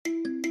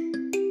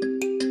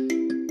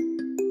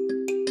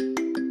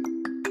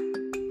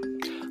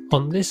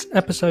On this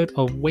episode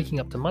of Waking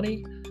Up to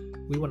Money,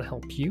 we want to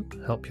help you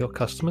help your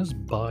customers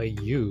buy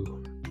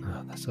you.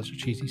 Oh, that's such a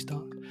cheesy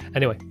start.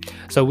 Anyway,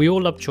 so we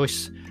all love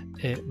choice.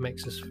 It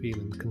makes us feel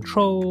in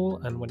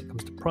control, and when it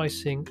comes to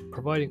pricing,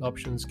 providing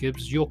options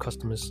gives your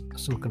customers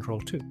some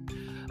control too.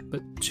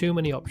 But too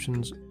many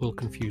options will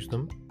confuse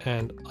them,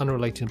 and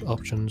unrelated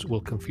options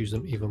will confuse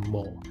them even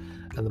more.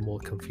 And the more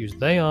confused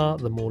they are,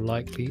 the more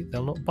likely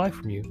they'll not buy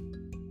from you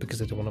because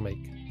they don't want to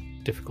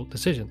make difficult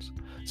decisions.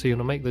 So you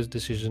want to make those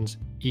decisions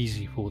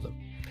easy for them.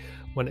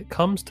 When it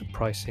comes to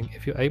pricing,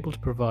 if you're able to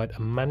provide a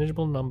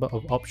manageable number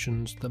of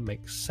options that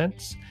make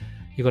sense,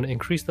 you're going to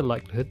increase the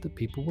likelihood that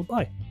people will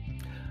buy.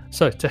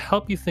 So to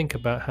help you think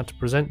about how to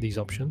present these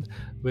options,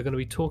 we're going to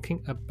be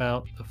talking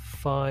about the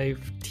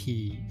 5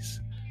 T's: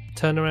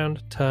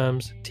 turnaround,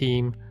 terms,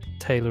 team,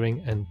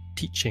 tailoring, and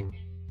teaching.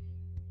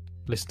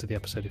 Listen to the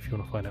episode if you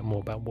want to find out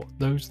more about what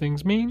those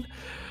things mean.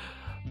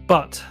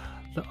 But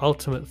the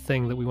ultimate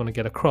thing that we want to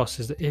get across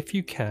is that if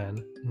you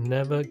can,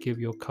 never give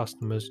your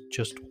customers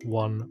just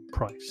one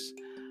price.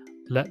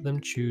 Let them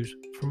choose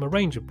from a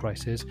range of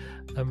prices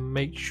and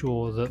make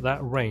sure that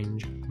that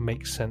range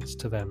makes sense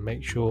to them.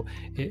 Make sure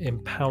it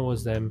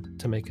empowers them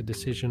to make a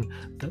decision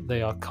that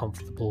they are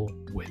comfortable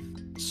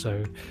with.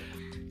 So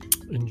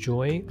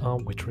enjoy our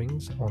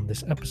witterings on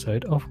this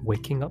episode of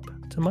Waking Up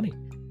to Money.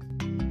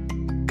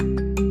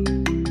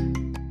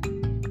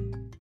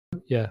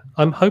 Yeah,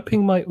 I'm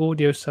hoping my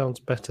audio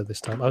sounds better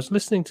this time. I was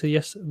listening to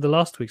the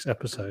last week's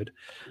episode.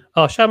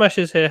 Oh, Shamash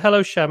is here.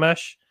 Hello,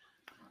 Shamash.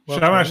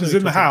 Welcome. Shamash is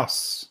in the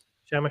house.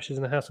 Shamash is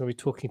in the house. I'm going to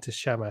be talking to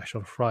Shamash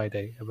on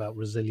Friday about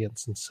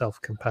resilience and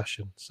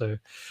self-compassion. So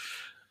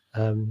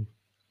now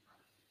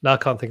I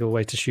can't think of a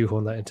way to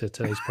shoehorn that into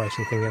today's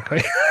pricing thing.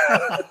 Okay?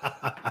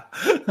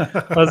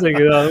 I was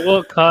thinking,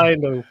 what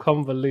kind of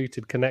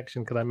convoluted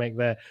connection could I make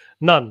there?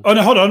 None. Oh,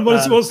 no, hold on.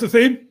 What's the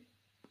theme?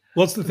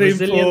 What's the theme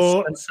resilience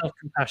for? And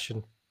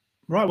self-compassion.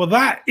 Right. Well,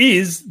 that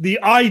is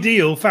the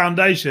ideal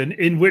foundation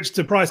in which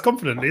to price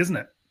confidently, isn't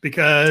it?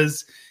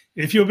 Because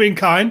if you're being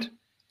kind,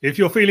 if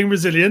you're feeling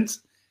resilient,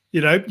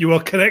 you are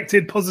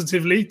connected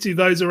positively to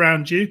those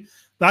around you.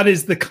 That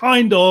is the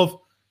kind of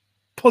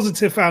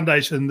positive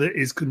foundation that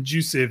is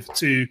conducive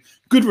to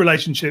good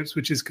relationships,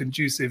 which is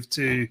conducive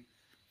to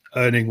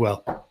earning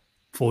well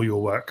for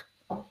your work.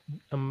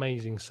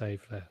 Amazing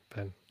save there,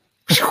 Ben.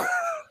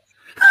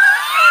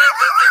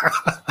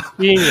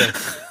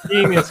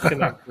 Genius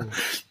connection.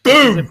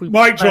 Boom!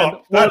 Mic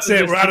drop. That's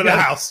it. We're out of the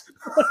house.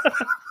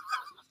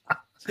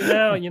 So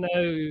now,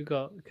 we've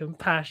got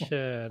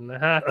compassion,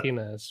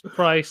 happiness,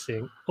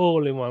 pricing,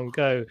 all in one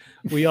go.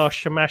 We are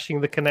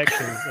shamashing the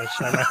connections.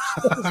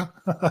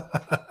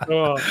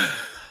 Oh.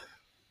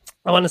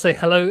 I want to say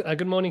hello.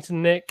 Good morning to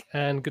Nick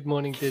and good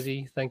morning,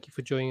 Dizzy. Thank you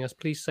for joining us.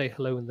 Please say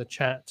hello in the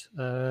chat.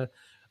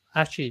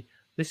 Actually,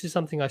 this is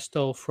something I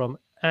stole from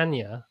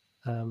Anya,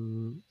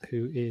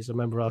 who is a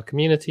member of our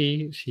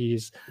community.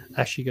 She's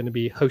actually going to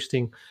be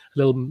hosting a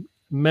little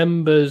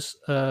members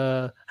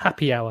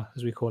happy hour,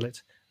 as we call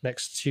it,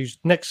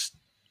 next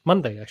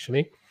Monday,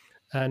 actually.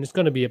 And it's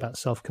going to be about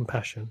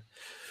self-compassion.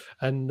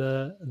 And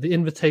the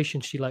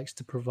invitation she likes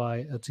to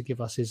provide, to give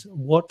us is,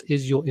 what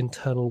is your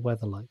internal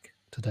weather like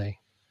today?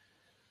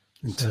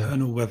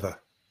 Internal weather.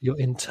 Your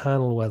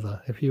internal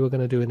weather. If you were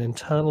going to do an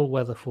internal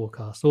weather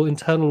forecast or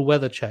internal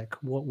weather check,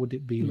 what would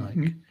it be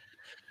like?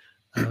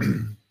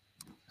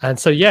 And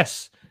so,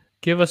 yes,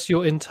 give us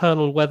your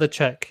internal weather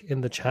check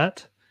in the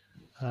chat.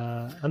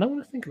 And I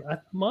want to think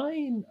about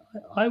mine.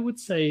 I would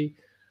say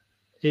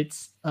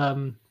it's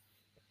a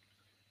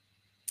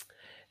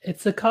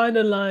kind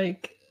of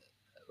like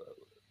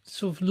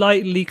sort of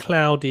lightly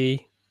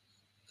cloudy,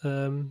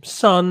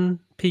 sun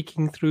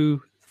peeking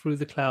through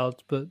the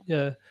clouds, but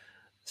yeah,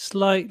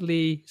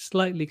 slightly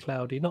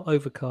cloudy, not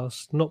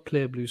overcast, not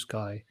clear blue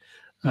sky,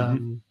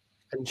 and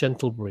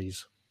gentle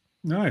breeze.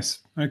 Nice.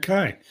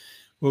 Okay.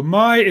 Well,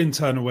 my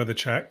internal weather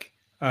check,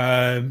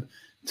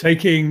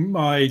 taking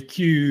my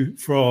cue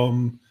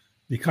from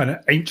the kind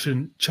of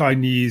ancient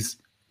Chinese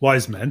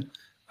wise men,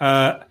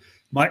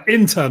 my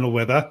internal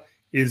weather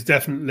is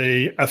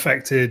definitely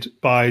affected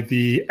by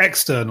the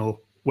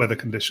external weather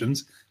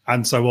conditions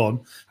and so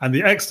on. And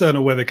the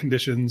external weather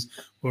conditions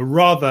were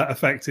rather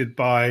affected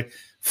by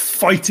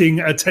fighting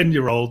a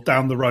 10-year-old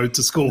down the road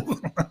to school.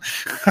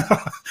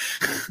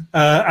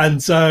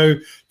 And so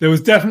there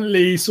was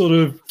definitely sort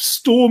of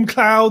storm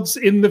clouds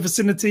in the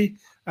vicinity,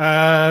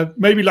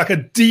 maybe like a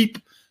deep,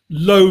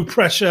 low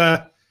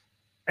pressure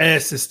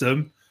air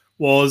system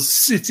was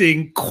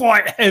sitting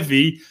quite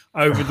heavy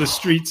over the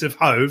streets of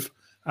Hove.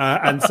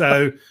 And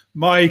so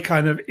my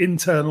kind of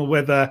internal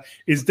weather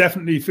is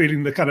definitely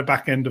feeling the kind of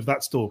back end of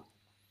that storm.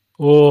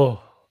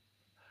 Oh,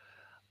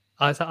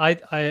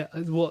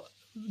 what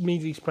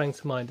immediately sprang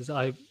to mind is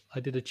I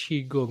did a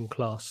Qigong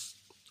class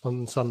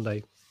on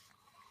Sunday,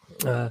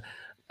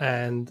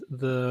 and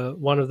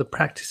one of the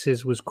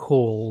practices was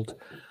called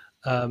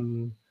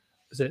the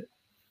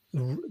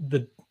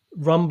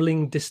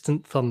rumbling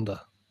distant thunder.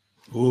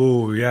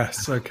 Oh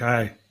yes,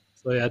 okay.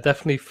 So yeah, I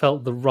definitely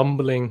felt the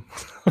rumbling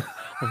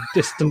of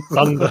distant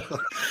thunder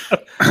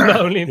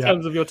not only in Yeah.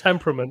 terms of your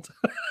temperament.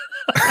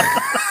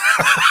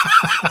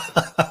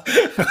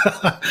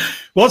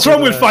 What's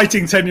wrong with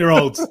fighting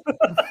 10-year-olds?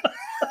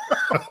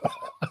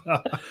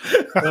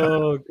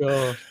 Oh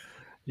god,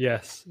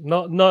 yes,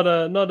 not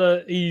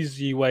a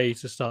easy way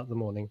to start the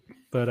morning,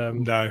 but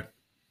No.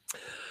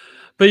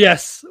 but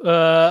yes.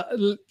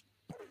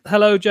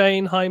 Hello,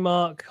 Jane. Hi,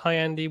 Mark. Hi,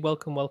 Andy.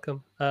 Welcome.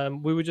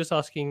 We were just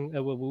asking.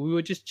 We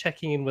were just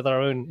checking in with our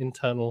own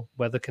internal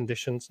weather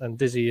conditions, and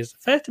Dizzy is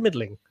fair to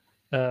middling.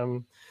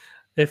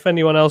 If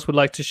anyone else would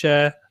like to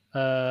share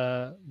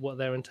what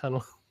their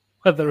internal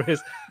weather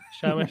is,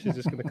 Shamash is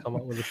just going to come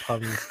up with the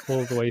puns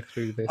all the way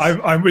through this.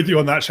 I'm with you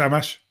on that,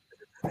 Shamash.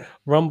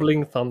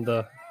 Rumbling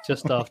thunder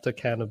just after a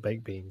can of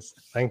baked beans.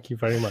 Thank you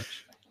very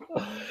much.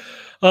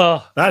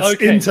 Oh, That's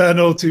okay.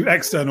 internal to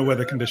external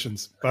weather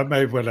conditions, but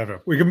maybe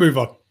whatever. We can move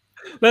on.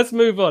 Let's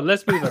move on.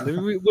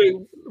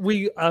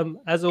 We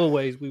as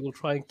always, we will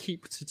try and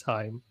keep to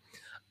time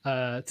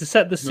to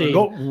set the scene.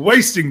 Not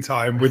wasting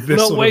time with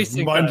this sort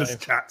of mindless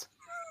chat.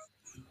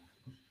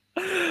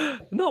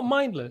 Not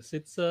mindless.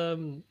 It's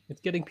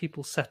getting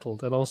people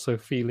settled and also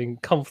feeling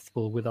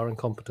comfortable with our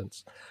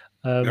incompetence.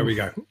 There we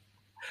go.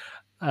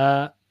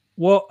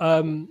 What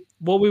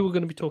we were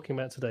going to be talking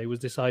about today was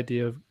this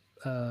idea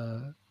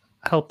of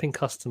helping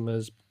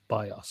customers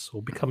buy us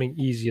or becoming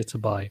easier to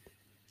buy.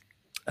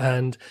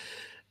 And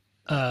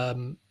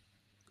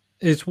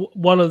it's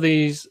one of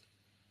these,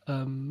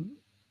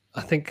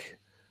 I think,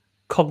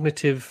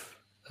 cognitive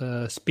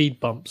speed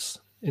bumps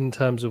in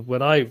terms of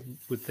when I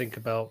would think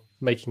about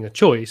making a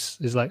choice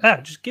is like,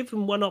 just give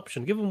them one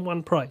option, give them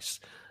one price,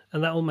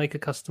 and that will make a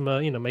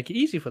customer, make it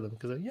easy for them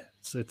because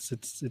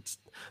it's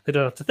they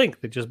don't have to think,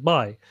 they just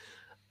buy.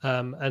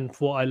 And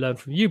what I learned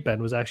from you,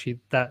 Ben, was actually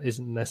that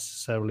doesn't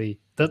necessarily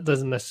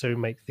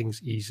make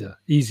things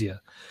easier.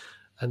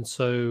 And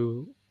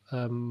so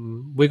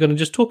we're going to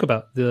just talk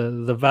about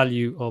the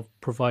value of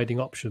providing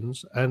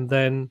options, and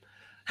then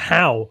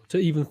how to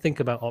even think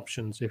about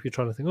options if you're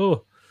trying to think,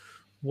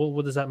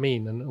 what does that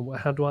mean, and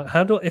how do I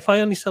if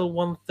I only sell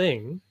one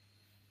thing,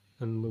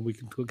 and we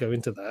can go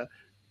into that,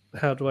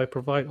 how do I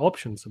provide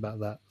options about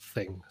that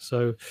thing?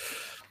 So,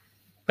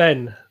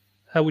 Ben,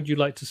 how would you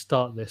like to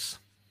start this?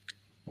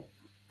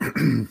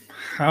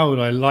 How would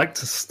I like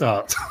to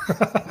start?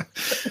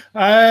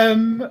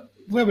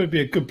 Where would be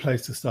a good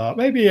place to start?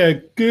 Maybe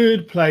a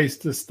good place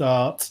to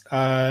start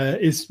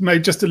is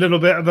maybe just a little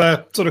bit of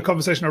a sort of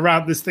conversation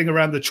around this thing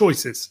around the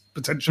choices,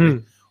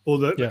 potentially, or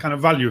the kind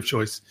of value of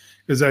choice.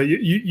 Because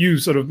you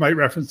sort of make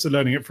reference to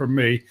learning it from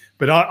me,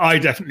 but I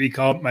definitely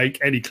can't make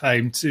any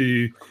claim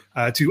to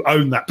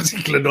own that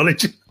particular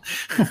knowledge.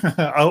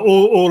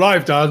 all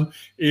I've done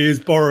is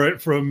borrow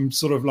it from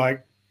sort of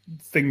like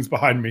things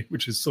behind me,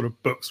 which is sort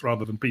of books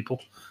rather than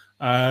people.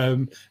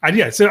 So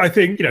I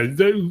think,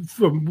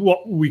 from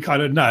what we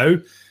kind of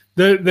know,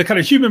 the kind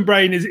of human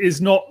brain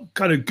is not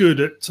kind of good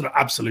at sort of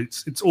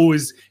absolutes.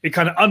 It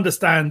kind of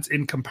understands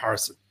in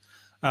comparison.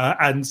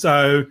 And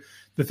so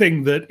the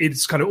thing that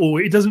it's kind of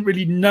it doesn't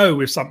really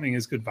know if something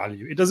is good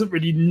value. It doesn't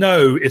really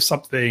know if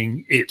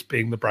something, it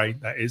being the brain,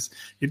 that is,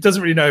 it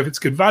doesn't really know if it's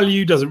good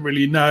value, doesn't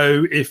really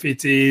know if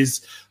it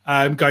is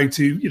going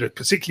to,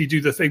 particularly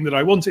do the thing that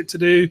I want it to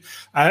do.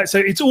 So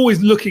it's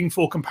always looking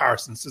for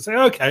comparisons to say,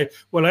 okay,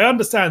 well, I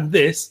understand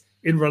this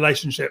in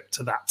relationship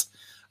to that.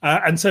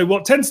 And so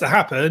what tends to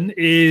happen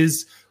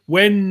is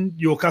when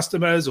your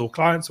customers or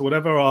clients or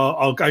whatever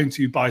are going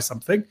to buy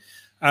something,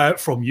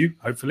 from you,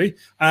 hopefully,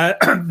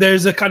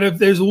 there's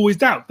always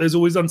doubt, there's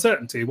always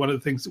uncertainty. One of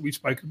the things that we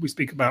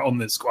speak about on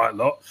this quite a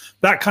lot,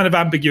 that kind of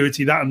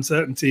ambiguity, that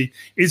uncertainty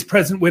is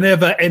present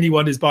whenever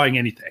anyone is buying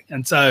anything.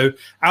 And so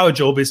our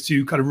job is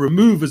to kind of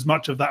remove as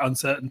much of that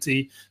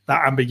uncertainty,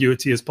 that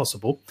ambiguity as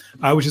possible,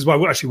 which is why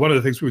actually one of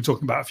the things we were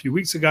talking about a few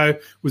weeks ago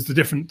was the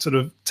different sort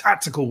of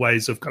tactical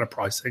ways of kind of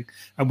pricing.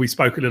 And we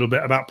spoke a little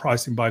bit about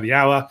pricing by the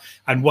hour.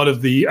 And one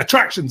of the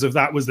attractions of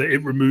that was that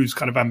it removes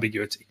kind of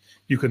ambiguity.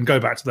 You can go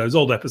back to those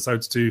old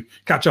episodes to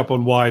catch up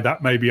on why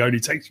that maybe only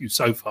takes you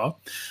so far.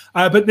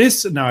 But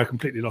now I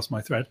completely lost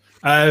my thread.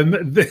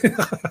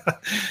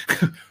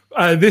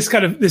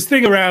 This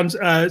thing around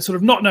sort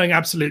of not knowing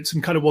absolutes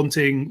and kind of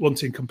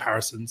wanting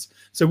comparisons.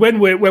 So when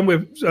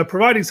we're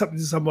providing something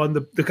to someone,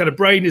 the kind of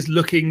brain is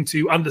looking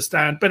to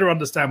better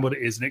understand what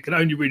it is, and it can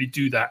only really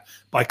do that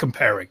by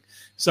comparing.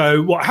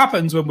 So what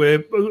happens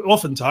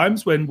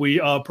when we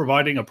are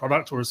providing a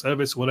product or a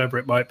service or whatever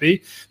it might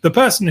be, the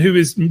person who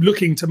is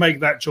looking to make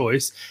that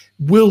choice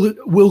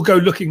will go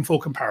looking for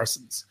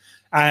comparisons.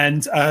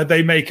 And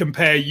they may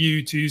compare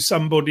you to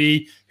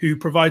somebody who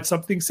provides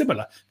something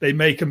similar. They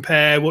may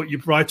compare what you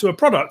provide to a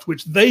product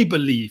which they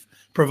believe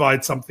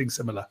provides something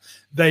similar.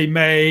 They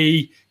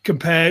may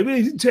compare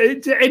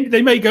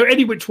they may go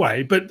any which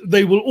way, but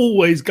they will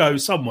always go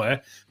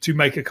somewhere to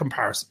make a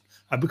comparison.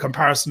 A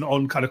comparison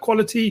on kind of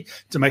quality,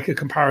 to make a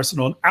comparison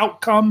on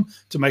outcome,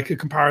 to make a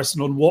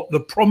comparison on what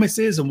the promise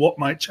is and what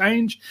might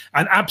change,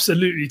 and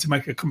absolutely to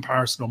make a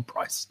comparison on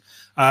price.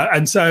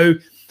 And so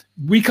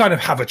we kind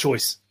of have a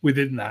choice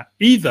within that.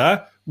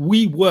 Either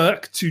we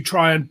work to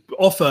try and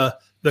offer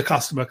the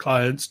customer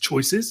client's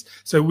choices,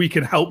 so we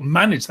can help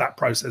manage that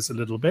process a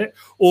little bit,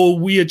 or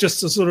we are just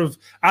sort of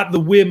at the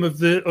whim of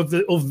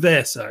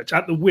their search,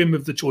 at the whim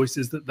of the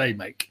choices that they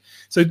make.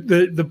 So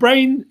the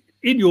brain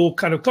in your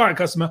kind of client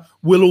customer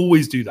will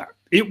always do that.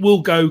 It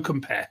will go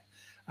compare,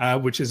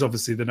 which is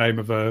obviously the name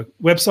of a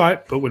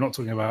website, but we're not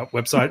talking about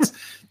websites.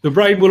 The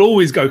brain will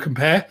always go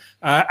compare,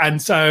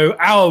 and so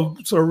our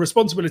sort of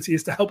responsibility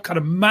is to help kind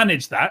of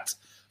manage that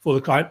for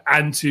the client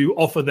and to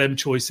offer them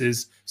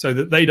choices so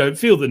that they don't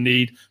feel the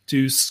need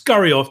to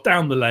scurry off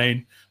down the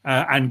lane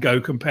and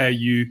go compare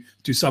you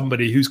to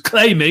somebody who's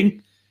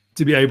claiming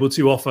to be able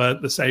to offer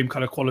the same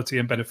kind of quality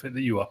and benefit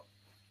that you are.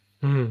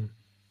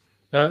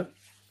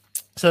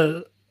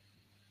 So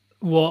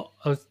what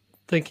I was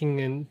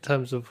thinking in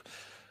terms of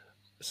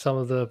some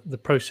of the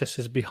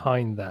processes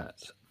behind that,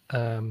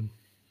 and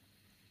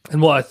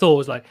what I thought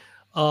was like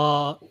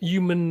our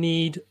human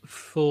need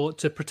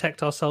to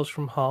protect ourselves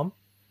from harm.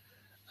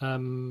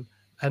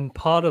 And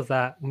part of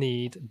that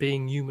need,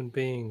 being human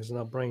beings and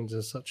our brains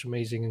are such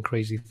amazing and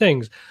crazy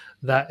things,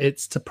 that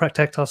it's to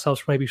protect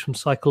ourselves maybe from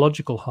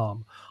psychological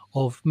harm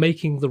of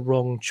making the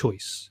wrong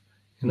choice.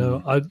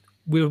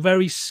 We're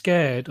very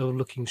scared of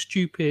looking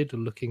stupid or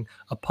looking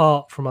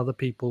apart from other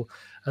people.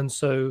 And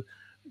so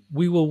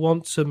we will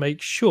want to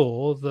make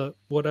sure that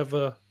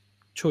whatever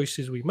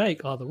choices we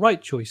make are the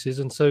right choices.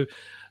 And so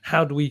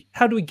how do we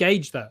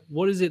gauge that?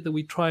 What is it that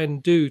we try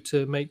and do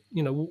to make,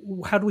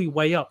 how do we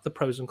weigh up the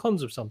pros and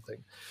cons of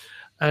something?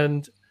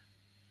 And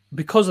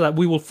because of that,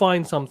 we will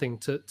find something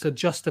to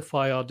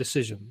justify our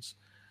decisions.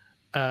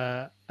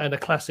 And a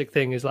classic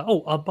thing is like,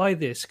 oh, I'll buy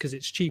this because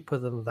it's cheaper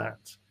than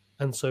that.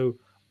 And so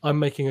I'm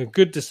making a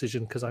good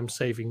decision because I'm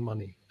saving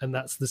money. And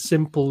that's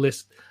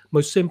the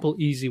most simple,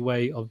 easy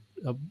way of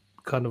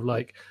kind of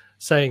like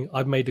saying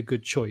I've made a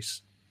good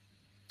choice.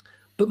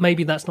 But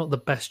maybe that's not the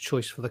best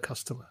choice for the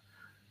customer.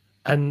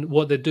 And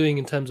what they're doing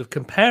in terms of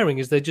comparing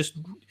is they're just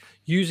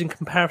using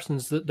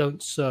comparisons that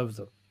don't serve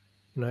them.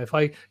 If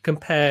I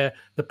compare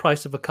the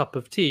price of a cup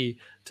of tea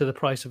to the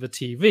price of a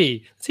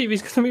TV, the TV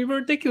is going to be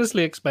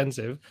ridiculously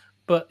expensive,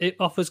 but it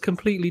offers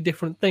completely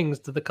different things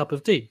to the cup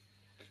of tea.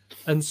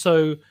 And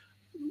so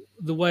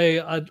the way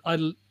I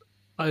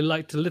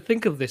like to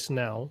think of this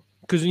now,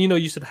 because,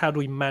 you said, how do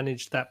we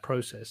manage that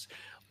process?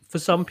 For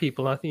some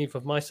people, and I think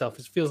for myself,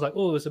 it feels like,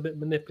 oh, it's a bit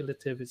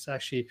manipulative. It's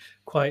actually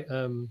quite,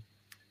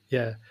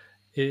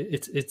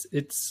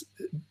 it's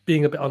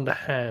being a bit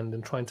underhand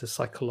and trying to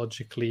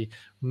psychologically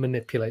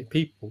manipulate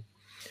people.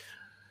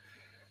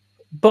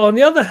 But on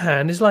the other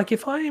hand, it's like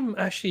if I'm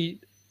actually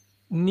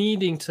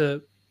needing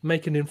to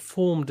make an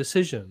informed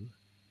decision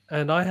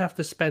and I have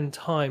to spend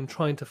time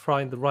trying to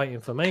find the right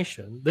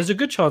information, there's a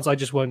good chance I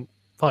just won't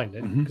find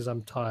it because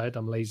I'm tired,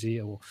 I'm lazy,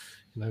 or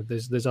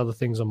there's other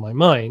things on my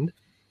mind.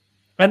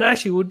 And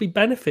actually, it would be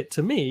benefit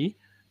to me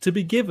to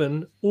be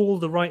given all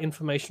the right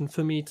information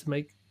for me to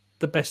make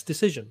the best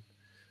decision.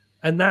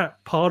 And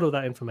that part of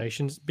that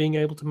information is being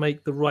able to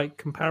make the right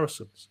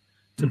comparisons,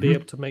 to be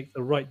able to make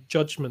the right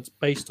judgments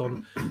based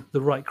on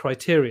the right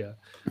criteria.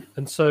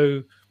 And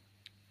so,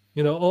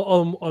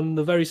 on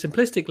the very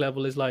simplistic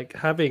level is like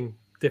having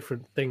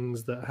different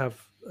things that have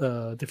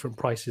different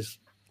prices.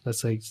 Let's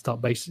say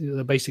start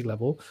the basic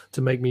level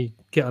to make me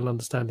get an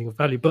understanding of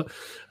value. But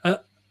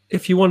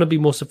if you want to be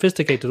more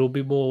sophisticated or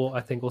be more, I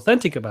think,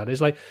 authentic about it,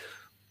 it's like,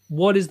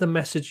 what is the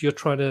message you're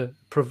trying to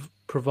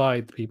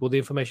provide people, the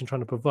information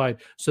trying to provide,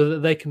 so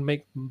that they can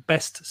make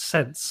best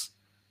sense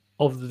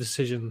of the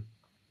decision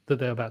that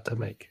they're about to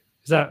make?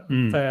 Is that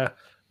a fair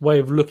way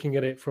of looking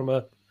at it from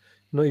a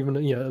not even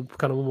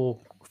kind of a more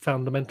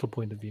fundamental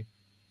point of view?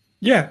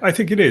 Yeah, I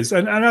think it is,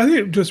 and I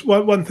think just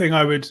one thing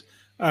I would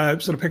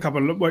sort of pick up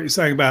on what you're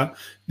saying about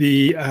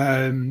the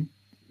kind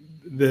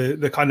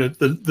of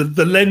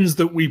the lens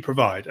that we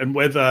provide, and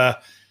whether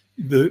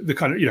the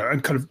kind of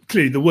and kind of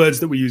clearly the words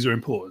that we use are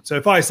important. So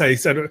if I say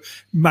sort of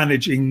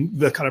managing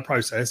the kind of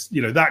process,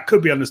 that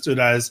could be understood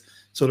as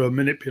sort of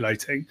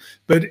manipulating,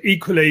 but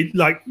equally,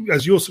 like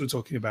as you're sort of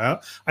talking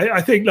about,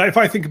 I think like if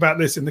I think about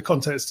this in the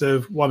context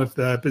of one of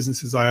the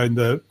businesses I own,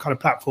 the kind of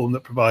platform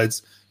that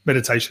provides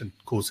meditation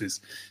courses.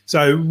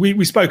 So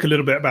we spoke a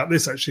little bit about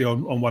this actually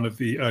on one of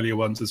the earlier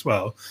ones as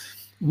well.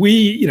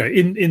 We,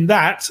 in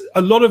that,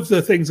 a lot of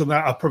the things on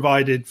that are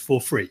provided for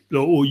free,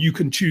 or you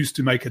can choose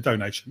to make a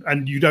donation,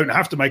 and you don't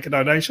have to make a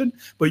donation,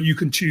 but you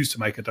can choose to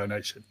make a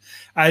donation.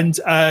 And,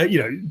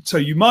 so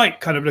you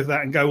might kind of look at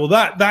that and go, well,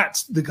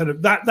 that's the kind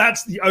of,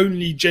 that's the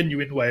only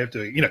genuine way of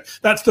doing it.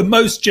 That's the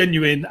most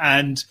genuine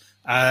and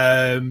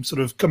sort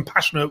of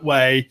compassionate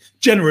way,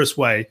 generous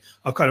way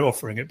of kind of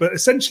offering it. But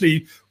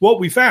essentially what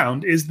we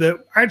found is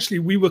that actually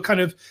we were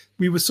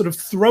sort of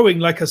throwing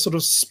like a sort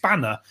of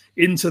spanner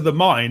into the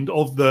mind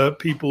of the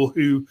people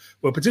who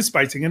were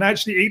participating, and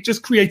actually it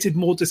just created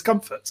more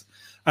discomfort.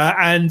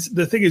 And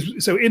the thing is,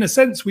 so in a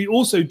sense, we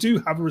also do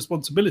have a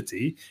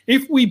responsibility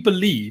if we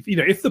believe,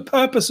 if the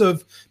purpose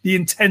of the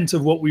intent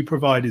of what we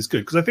provide is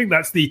good, because I think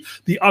that's the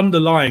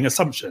underlying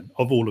assumption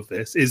of all of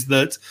this, is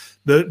that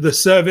the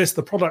service,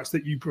 the products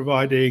that you're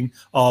providing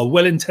are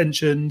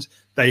well-intentioned,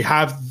 They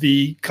have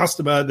the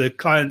customer, the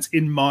clients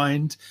in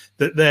mind,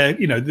 that they're,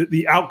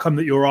 the outcome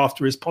that you're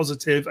after is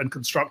positive and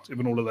constructive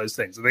and all of those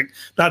things. I think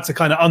that's a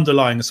kind of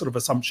underlying sort of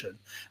assumption.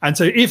 And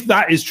so if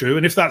that is true,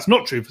 and if that's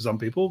not true for some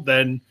people,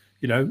 then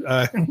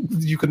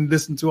you can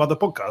listen to other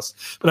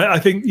podcasts. But I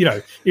think,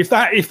 if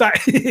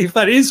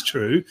that is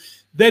true,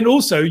 then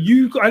also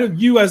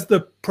you as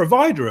the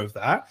provider of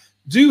that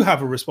do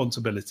have a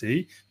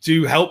responsibility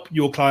to help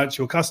your clients,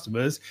 your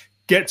customers,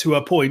 get to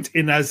a point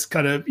in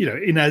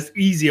as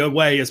easy a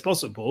way as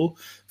possible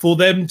for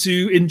them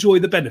to enjoy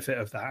the benefit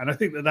of that. And I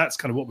think that's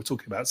kind of what we're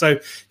talking about. So,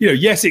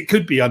 yes, it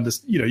could be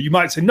you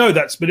might say, no,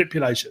 that's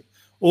manipulation.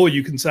 Or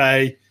you can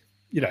say,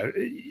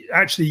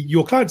 actually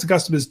your clients and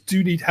customers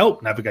do need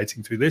help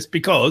navigating through this,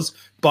 because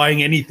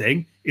buying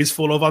anything is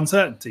full of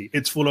uncertainty.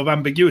 It's full of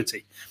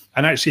ambiguity.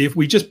 And actually, if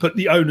we just put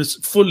the onus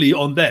fully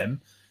on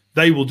them,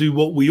 they will do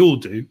what we all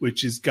do,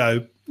 which is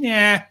go,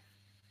 yeah,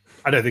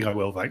 I don't think I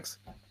will, thanks.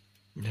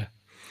 Yeah.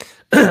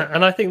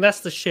 And I think that's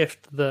the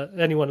shift that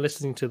anyone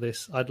listening to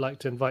this, I'd like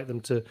to invite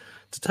them to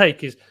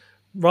take, is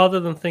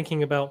rather than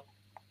thinking about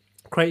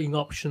creating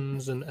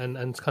options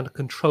and kind of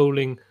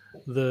controlling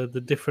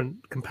the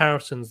different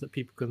comparisons that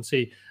people can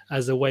see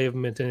as a way of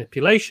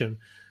manipulation,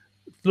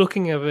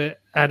 looking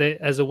at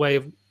it as a way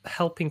of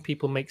helping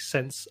people make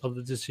sense of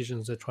the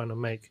decisions they're trying to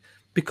make,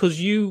 because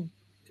you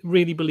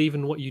really believe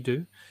in what you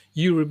do.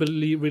 You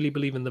really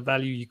believe in the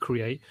value you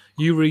create.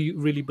 You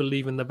really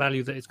believe in the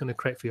value that it's going to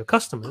create for your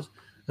customers.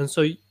 And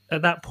so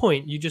at that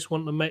point, you just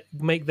want to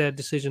make their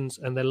decisions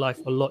and their life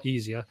a lot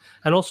easier.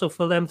 And also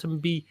for them to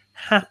be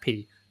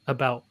happy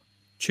about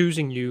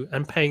choosing you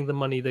and paying the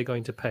money they're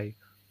going to pay,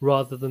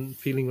 rather than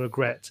feeling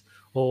regret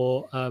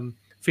or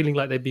feeling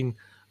like they've been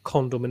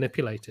conned or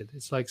manipulated.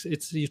 It's like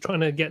you're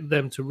trying to get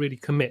them to really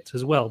commit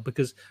as well,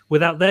 because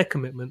without their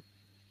commitment,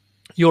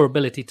 your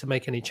ability to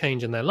make any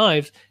change in their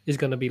lives is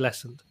going to be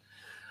lessened.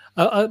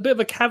 A bit of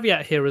a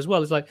caveat here as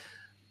well is like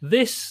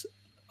this,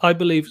 I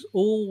believe, is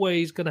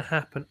always going to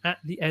happen at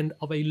the end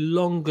of a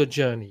longer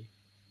journey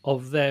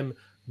of them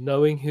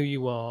knowing who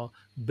you are,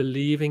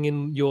 believing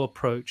in your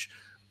approach,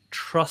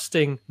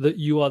 trusting that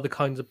you are the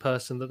kinds of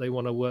person that they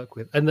want to work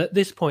with. And at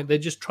this point, they're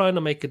just trying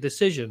to make a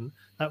decision,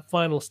 that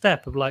final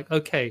step of like,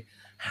 okay,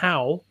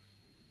 how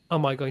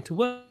am I going to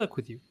work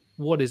with you?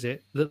 What is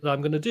it that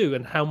I'm going to do?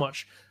 And how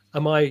much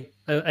am I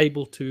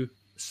able to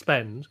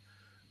spend?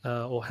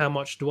 Or how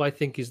much do I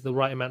think is the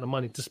right amount of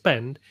money to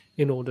spend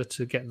in order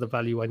to get the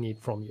value I need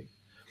from you?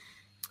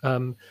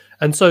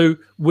 And so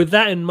with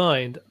that in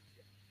mind,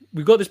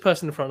 we've got this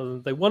person in front of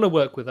them. They want to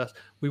work with us.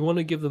 We want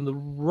to give them the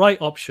right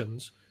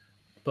options,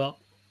 but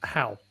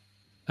how?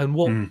 And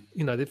what,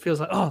 it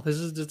feels like,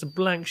 there's just a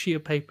blank sheet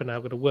of paper now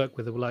I've got to work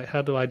with. Like,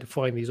 how do I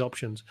define these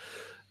options?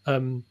 I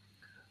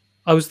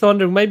was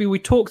wondering, maybe we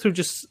talk through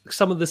just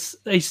some of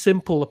a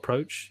simple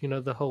approach,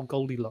 the whole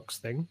Goldilocks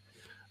thing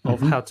of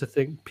how to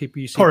think.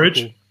 People, you see porridge.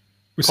 People,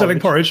 we're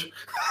selling porridge.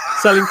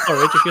 Selling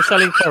porridge. If you're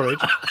selling porridge,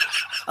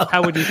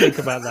 how would you think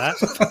about that?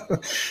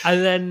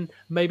 And then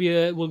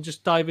maybe we'll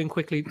just dive in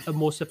quickly a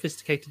more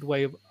sophisticated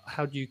way of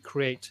how do you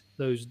create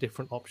those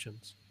different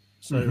options.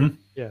 So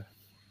yeah,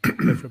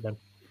 go for it, Ben.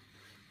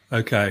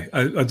 Okay,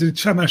 I did.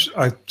 Shamash,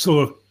 I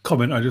saw a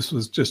comment. I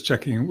was just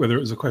checking whether it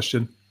was a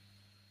question.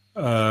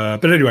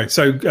 But anyway,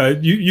 so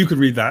you could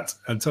read that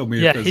and tell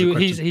me. Yeah, if there's a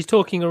question. He's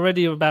talking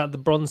already about the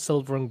bronze,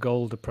 silver, and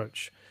gold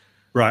approach.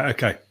 Right.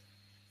 Okay.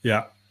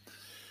 Yeah.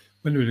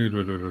 Okay.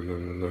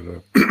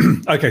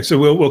 So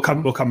we'll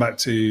come back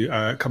to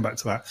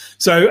that.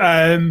 So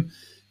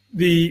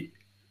the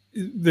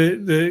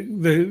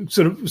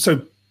sort of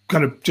so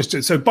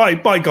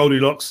by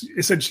Goldilocks,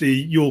 essentially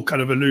you're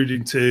kind of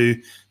alluding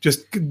to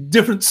just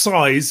different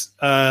size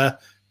kind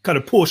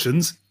of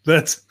portions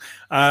that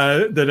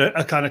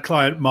a kind of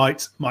client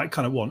might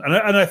kind of want. And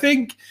I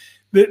think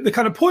the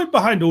kind of point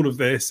behind all of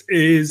this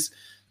is,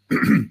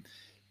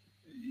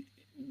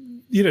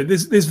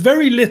 there's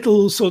very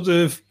little sort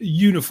of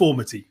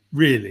uniformity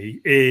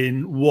really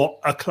in what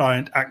a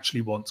client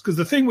actually wants. Because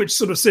the thing which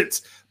sort of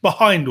sits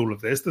behind all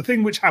of this, the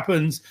thing which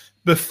happens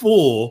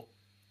before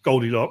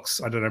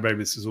Goldilocks, I don't know, maybe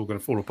this is all going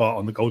to fall apart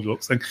on the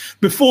Goldilocks thing,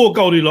 before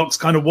Goldilocks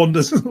kind of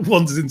wanders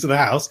into the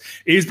house,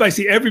 is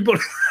basically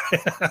everybody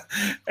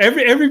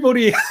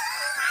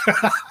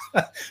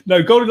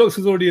no, Goldilocks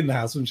was already in the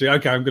house, wasn't she?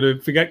 Okay, I'm going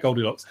to forget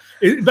Goldilocks.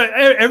 But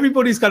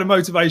everybody's kind of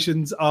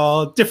motivations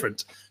are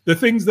different. The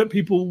things that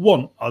people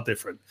want are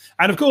different.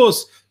 And of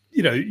course,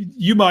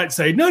 you might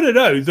say,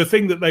 no, the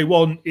thing that they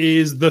want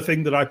is the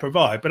thing that I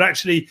provide. But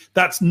actually,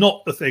 that's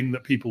not the thing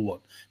that people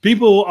want.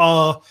 People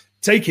are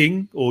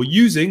taking or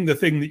using the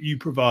thing that you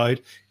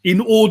provide in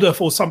order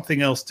for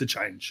something else to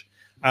change.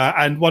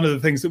 And one of the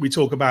things that we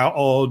talk about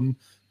on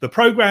the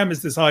program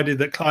is this idea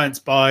that clients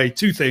buy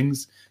two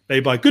things. They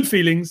buy good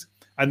feelings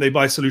and they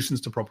buy solutions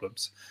to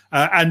problems.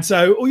 And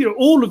so,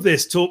 all of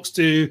this talks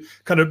to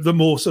kind of the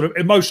more sort of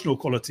emotional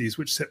qualities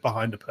which sit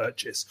behind a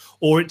purchase,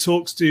 or it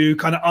talks to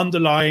kind of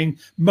underlying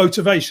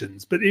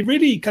motivations. But it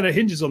really kind of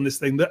hinges on this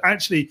thing that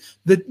actually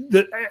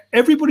that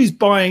everybody's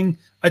buying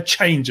a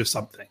change of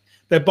something.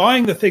 They're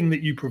buying the thing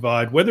that you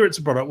provide, whether it's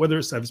a product, whether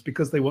it's a service,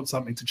 because they want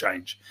something to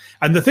change.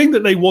 And the thing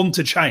that they want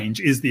to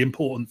change is the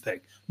important thing,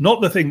 not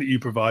the thing that you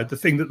provide, the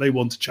thing that they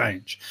want to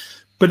change.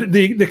 But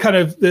the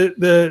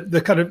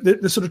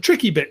sort of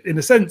tricky bit, in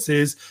a sense,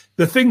 is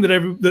the thing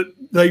that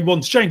they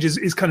want to change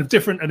is kind of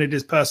different, and it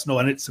is personal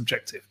and it's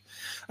subjective.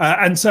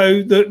 And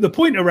so the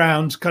point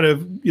around kind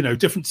of, you know,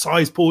 different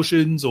size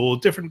portions or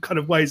different kind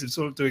of ways of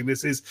sort of doing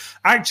this is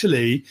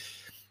actually,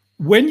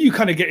 when you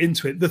kind of get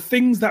into it, the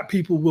things that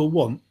people will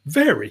want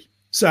vary.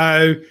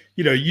 So,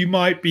 you know, you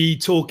might be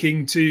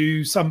talking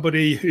to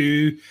somebody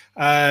who,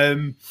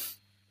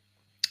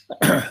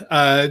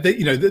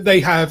 they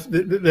have,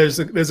 there's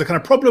a kind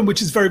of problem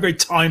which is very, very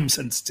time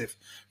sensitive.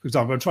 For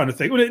example, I'm trying to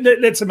think. Well,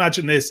 let's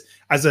imagine this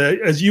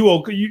as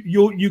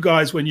you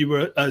guys when you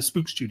were a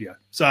Spook Studio.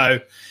 So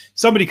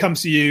somebody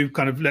comes to you,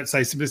 kind of, let's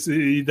say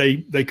simplicity,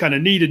 they kind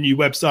of need a new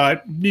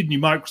website, need a new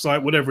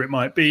microsite, whatever it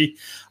might be,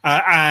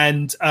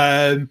 and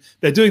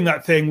they're doing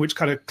that thing which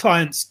kind of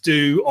clients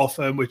do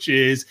often, which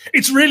is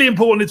it's really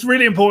important.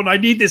 I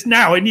need this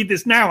now.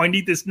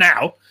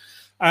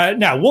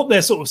 Now, what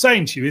they're sort of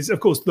saying to you is, of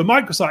course, the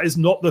microsite is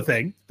not the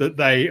thing that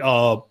they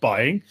are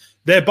buying.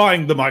 They're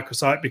buying the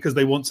microsite because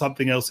they want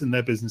something else in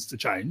their business to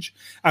change.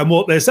 And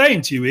what they're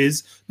saying to you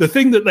is the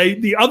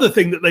other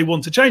thing that they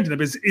want to change in their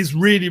business is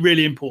really,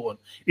 really important.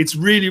 It's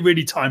really,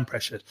 really time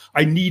pressured.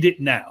 I need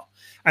it now.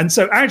 And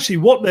so actually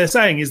what they're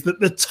saying is that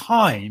the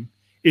time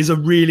is a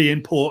really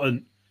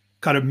important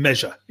kind of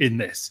measure in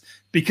this,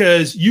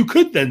 because you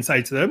could then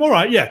say to them, all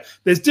right, yeah,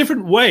 there's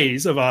different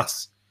ways of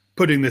us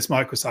putting this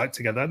microsite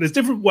together. There's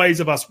different ways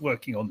of us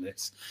working on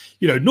this.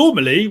 You know,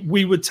 normally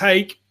we would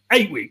take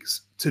 8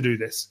 weeks to do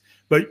this,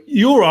 but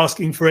you're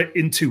asking for it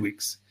in 2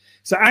 weeks.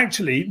 So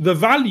actually the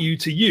value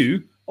to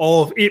you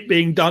of it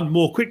being done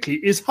more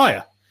quickly is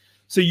higher.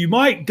 So you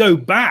might go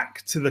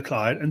back to the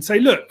client and say,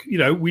 look, you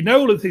know, we know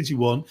all of the things you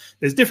want.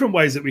 There's different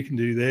ways that we can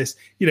do this.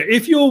 You know,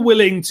 if you're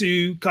willing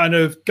to kind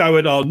of go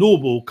at our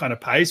normal kind of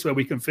pace where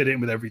we can fit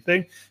in with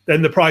everything,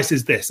 then the price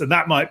is this. And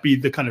that might be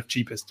the kind of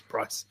cheapest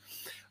price.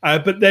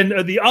 But then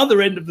at the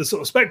other end of the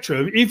sort of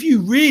spectrum, if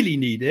you really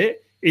need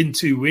it in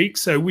 2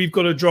 weeks, so we've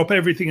got to drop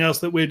everything else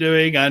that we're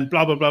doing and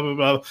blah, blah, blah, blah,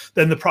 blah,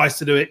 then the price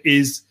to do it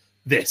is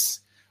this.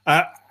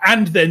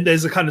 And then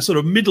there's a kind of sort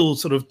of middle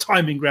sort of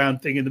timing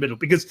ground thing in the middle,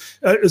 because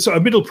so a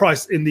middle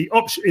price in the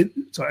option,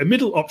 a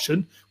middle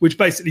option, which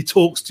basically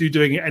talks to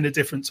doing it in a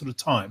different sort of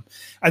time.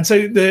 And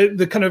so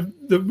the kind of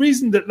the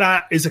reason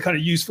that is a kind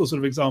of useful sort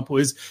of example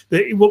is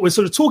that what we're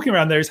sort of talking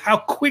around there is how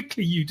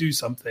quickly you do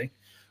something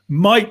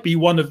might be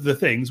one of the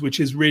things which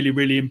is really,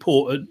 really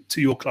important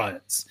to your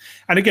clients.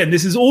 And again,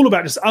 this is all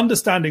about just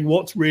understanding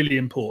what's really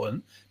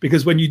important,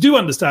 because when you do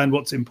understand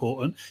what's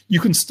important, you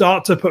can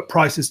start to put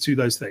prices to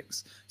those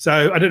things.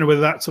 So I don't know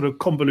whether that sort of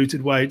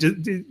convoluted way,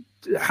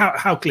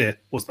 how clear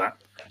was that?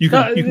 You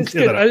can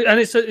clear that up. And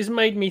it's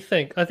made me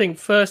think. I think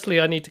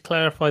firstly, I need to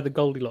clarify the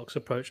Goldilocks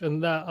approach,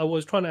 and that I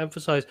was trying to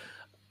emphasize.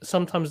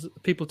 Sometimes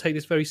people take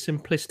this very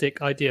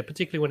simplistic idea,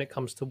 particularly when it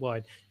comes to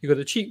wine. You got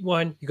the cheap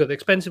wine, you got the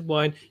expensive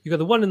wine, you got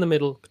the one in the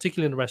middle,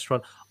 particularly in a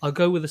restaurant. I'll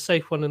go with the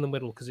safe one in the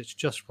middle because it's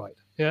just right.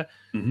 Yeah.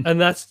 Mm-hmm.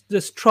 And that's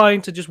just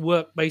trying to just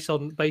work based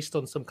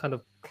on some kind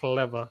of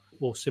clever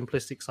or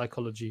simplistic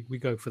psychology. We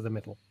go for the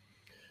middle.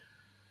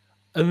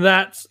 And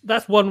that's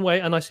one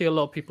way. And I see a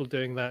lot of people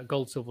doing that,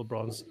 gold, silver,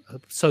 bronze,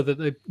 so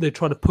that they're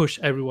trying to push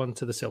everyone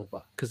to the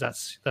silver because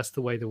that's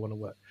the way they want to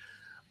work.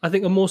 I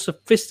think a more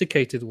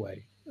sophisticated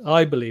way,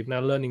 I believe,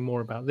 now learning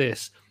more about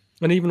this,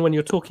 and even when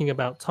you're talking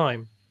about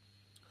time,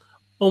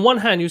 on one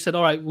hand, you said,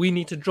 all right, we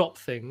need to drop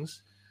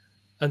things,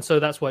 and so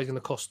that's why it's going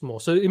to cost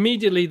more. So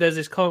immediately there's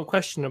this kind of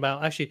question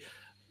about, actually,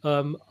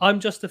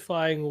 I'm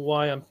justifying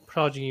why I'm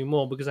charging you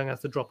more because I'm going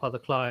to have to drop other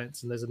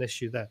clients, and there's an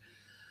issue there.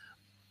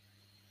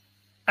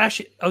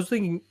 Actually, I was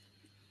thinking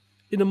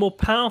in a more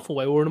powerful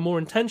way or in a more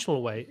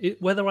intentional way,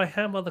 whether I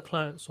have other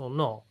clients or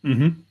not,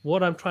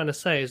 what I'm trying to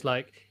say is,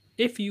 like,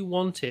 if you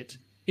want it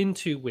in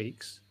 2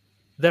 weeks,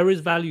 there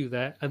is value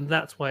there, and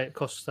that's why it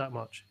costs that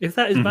much. If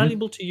that is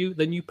valuable to you,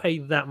 then you pay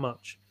that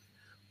much.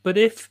 But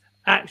if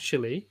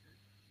actually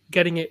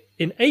getting it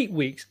in 8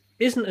 weeks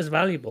isn't as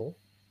valuable,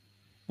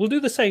 we'll do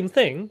the same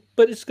thing,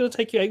 but it's going to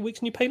take you 8 weeks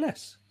and you pay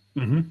less.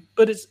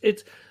 But it's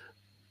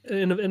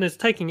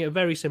taking it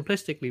very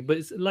simplistically, but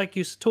it's like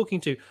you're talking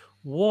to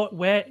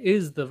where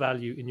is the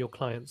value in your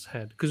client's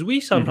head? Because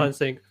we sometimes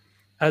think,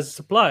 as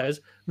suppliers,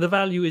 the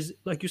value is,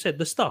 like you said,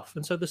 the stuff.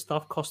 And so the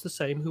stuff costs the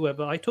same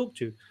whoever I talk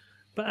to.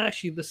 But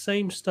actually, the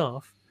same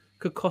stuff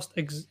could cost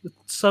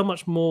so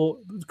much more,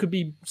 could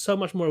be so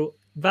much more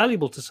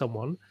valuable to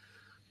someone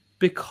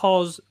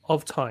because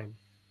of time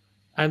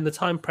and the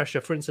time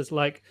pressure. For instance,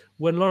 like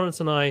when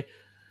Lawrence and I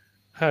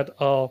had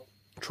our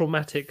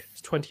traumatic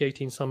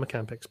 2018 summer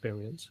camp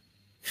experience,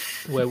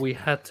 where we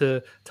had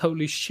to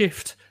totally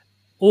shift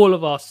all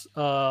of us,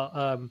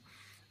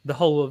 the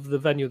whole of the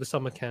venue of the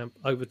summer camp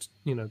over,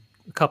 a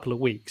couple of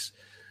weeks.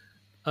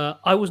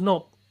 I was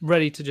not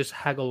ready to just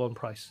haggle on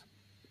price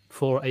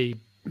for a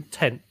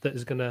tent that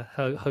is going to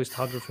host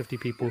 150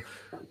 people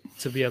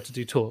to be able to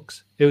do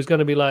talks. It was going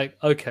to be like,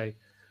 okay,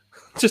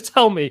 Just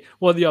tell me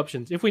what are the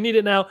options. If we need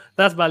it now,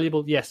 that's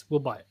valuable. Yes, we'll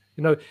buy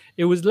it.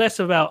 It was less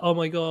about, oh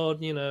my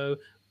God,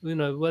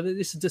 whether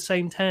this is the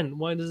same tent.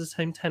 Why does the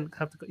same tent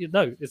have to go?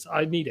 No,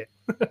 I need it.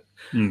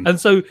 And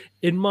so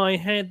in my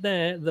head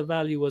there, the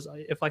value was,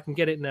 if I can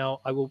get it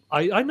now, I will.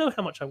 I know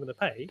how much I'm going to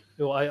pay.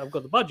 I've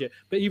got the budget,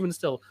 but even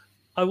still,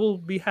 I will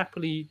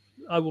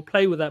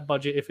play with that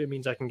budget if it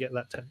means I can get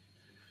that tent.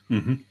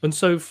 Mm-hmm. And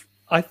so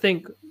I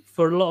think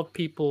for a lot of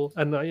people,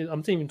 and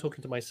I'm even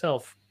talking to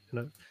myself,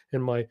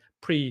 in my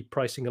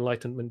pre-pricing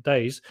enlightenment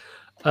days,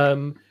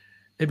 it'd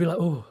be like,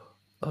 oh,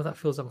 that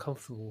feels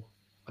uncomfortable.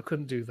 I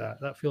couldn't do that.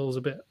 That feels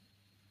a bit,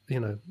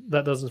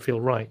 that doesn't feel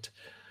right.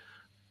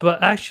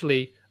 But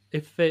actually,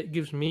 if it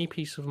gives me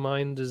peace of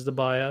mind as the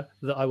buyer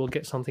that I will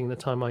get something the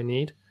time I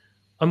need,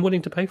 I'm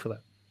willing to pay for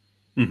that.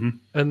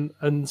 Mm-hmm.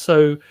 And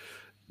so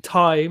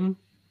time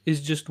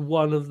is just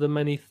one of the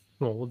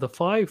the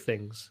 5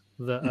 things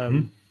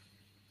that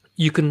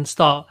you can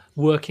start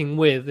working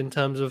with in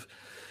terms of,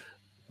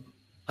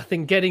 I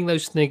think, getting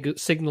those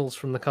signals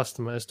from the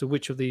customer as to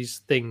which of these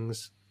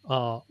things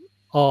are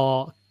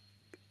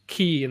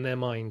key in their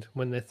mind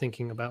when they're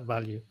thinking about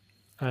value.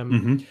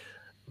 And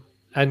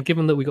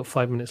given that we got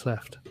 5 minutes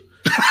left,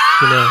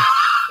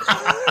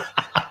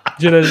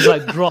 just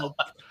like drop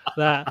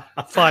that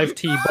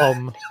 5T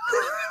bomb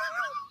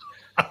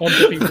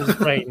onto people's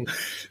brain.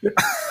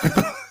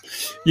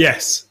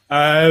 Yes.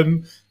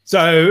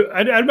 So,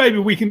 and maybe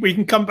we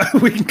can come back.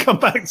 We can come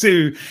back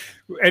to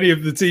any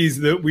of the T's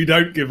that we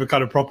don't give a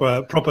kind of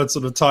proper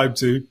sort of time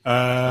to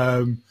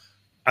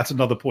at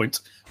another point.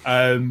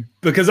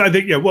 Because I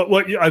think,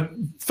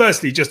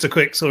 firstly, just a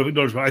quick sort of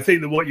acknowledgement. I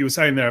think that what you were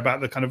saying there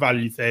about the kind of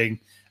value thing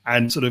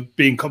and sort of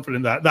being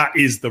confident that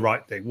is the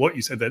right thing. What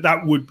you said there,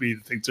 that would be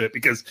the thing to it,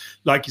 because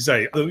like you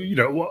say,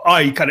 what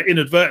I kind of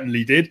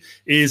inadvertently did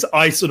is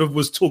I sort of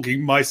was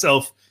talking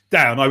myself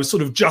down. I was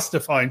sort of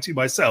justifying to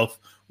myself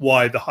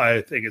why the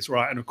higher thing is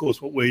right. And of course,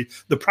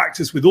 the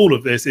practice with all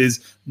of this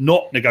is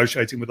not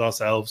negotiating with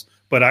ourselves,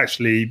 but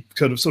actually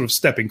sort of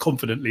stepping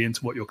confidently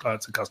into what your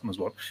clients and customers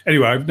want.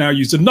 Anyway, I've now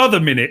used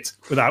another minute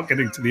without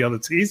getting to the other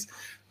T's.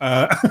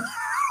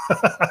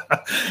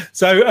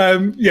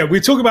 So we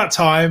talk about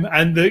time,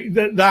 and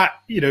that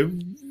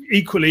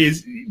equally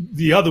is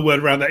the other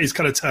word around that is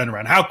kind of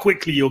turnaround. How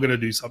quickly you're going to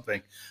do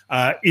something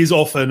is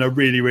often a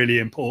really, really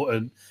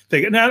important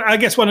thing. And I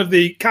guess one of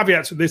the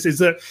caveats with this is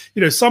that,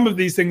 some of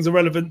these things are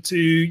relevant to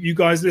you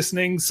guys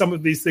listening. Some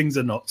of these things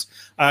are not.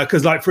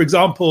 Because like, for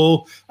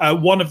example,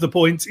 one of the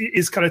points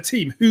is kind of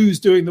team. Who's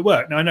doing the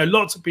work? Now, I know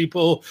lots of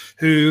people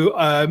who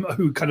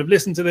kind of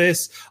listen to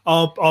this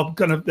are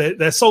kind of,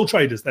 they're sole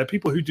traders. They're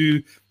people who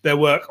do their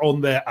work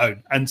on their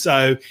own. And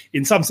so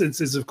in some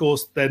senses, of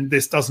course, then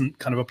this doesn't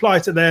kind of apply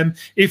to them.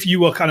 If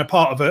you are kind of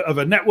part of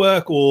a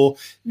network, or,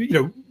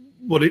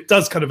 what it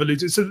does kind of allude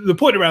to. So the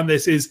point around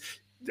this is,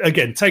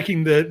 again,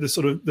 taking the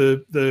sort of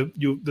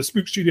the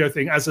Spook Studio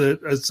thing as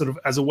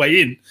a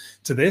way in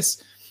to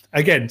this.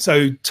 Again,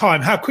 so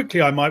time, how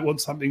quickly I might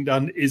want something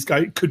done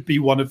could be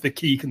one of the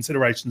key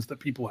considerations that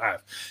people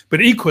have.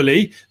 But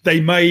equally,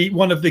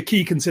 one of the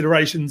key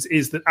considerations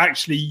is that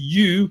actually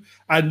you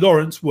and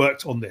Lawrence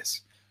worked on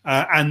this.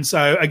 And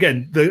so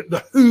again,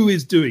 the who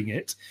is doing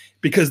it,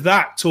 because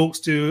that talks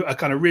to a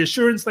kind of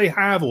reassurance they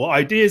have or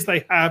ideas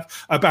they have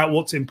about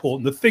what's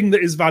important. The thing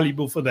that is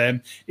valuable for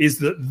them is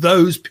that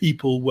those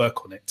people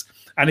work on it.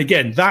 And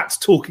again, that's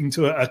talking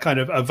to a kind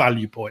of a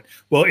value point.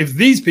 Well, if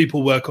these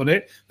people work on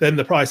it, then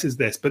the price is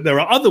this. But there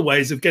are other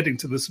ways of getting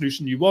to the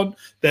solution you want.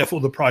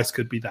 Therefore, the price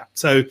could be that.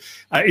 So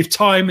if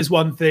time is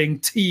one thing,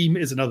 team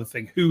is another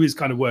thing. Who is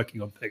kind of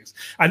working on things?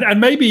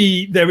 And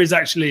maybe there is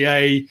actually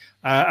a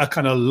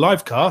kind of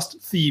live cast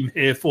theme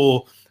here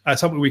for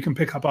something we can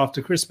pick up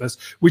after Christmas,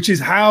 which is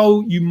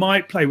how you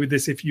might play with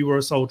this if you were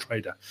a sole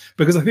trader.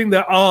 Because I think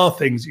there are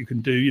things you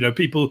can do.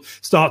 People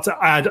start to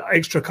add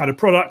extra kind of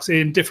products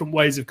in, different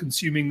ways of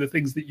consuming the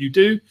things that you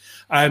do.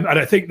 And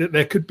I think that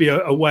there could be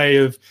a way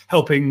of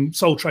helping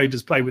sole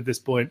traders play with this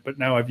point. But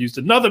now I've used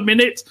another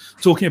minute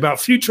talking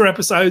about future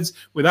episodes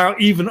without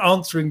even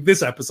answering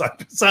this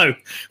episode. So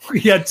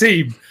we had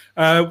team,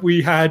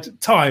 we had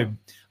time.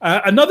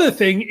 Another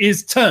thing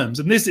is terms,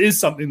 and this is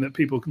something that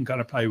people can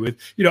kind of play with.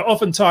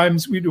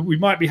 Oftentimes we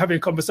might be having a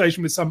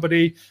conversation with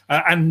somebody,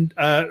 and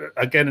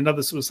again,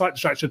 another sort of slight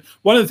distraction.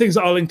 One of the things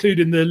that I'll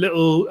include in the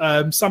little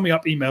summing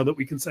up email that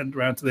we can send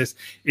around to this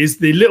is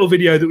the little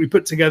video that we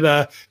put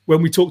together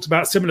when we talked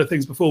about similar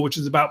things before, which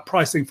is about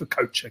pricing for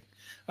coaching.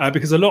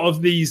 Because a lot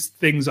of these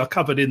things are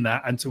covered in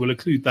that, and so we'll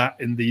include that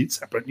in the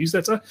separate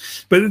newsletter.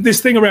 But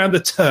this thing around the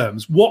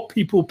terms, what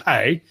people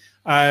pay,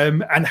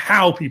 and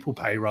how people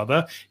pay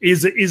rather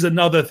is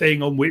another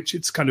thing on which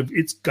it's kind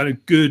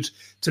of good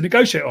to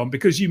negotiate on,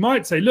 because you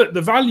might say, look,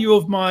 the value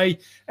of my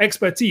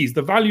expertise,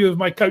 the value of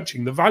my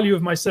coaching, the value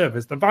of my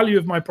service, the value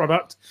of my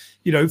product,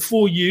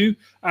 for you,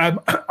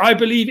 I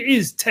believe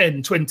is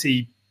 10,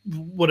 20,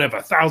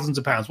 whatever, thousands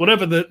of pounds,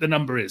 whatever the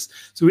number is.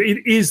 So it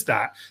is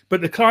that,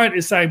 but the client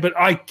is saying, but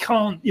I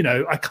can't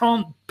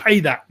pay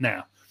that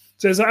now.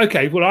 So it's like,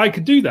 okay, well, I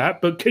could do that,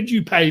 but could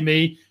you pay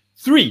me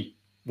 3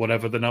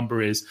 whatever the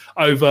number is,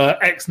 over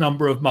X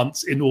number of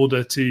months in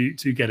order to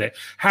get it.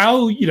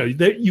 How,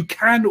 that you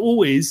can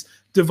always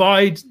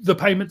divide the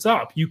payments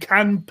up. You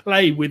can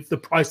play with the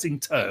pricing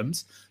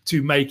terms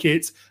to make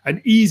it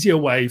an easier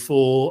way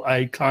for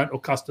a client or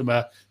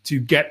customer to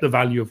get the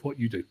value of what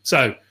you do.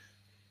 So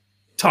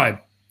time,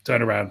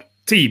 turnaround,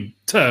 team,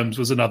 terms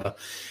was another.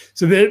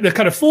 So the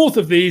kind of fourth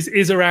of these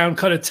is around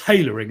kind of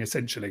tailoring,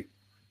 essentially.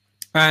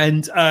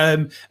 And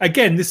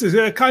again, this is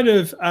a kind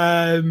of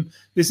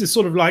this is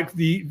sort of like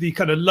the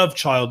kind of love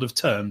child of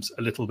terms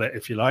a little bit,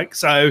 if you like.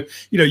 So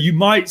you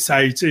might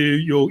say to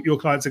your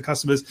clients and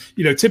customers,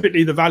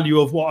 typically the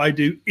value of what I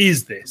do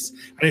is this,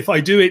 and if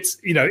I do it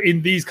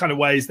in these kind of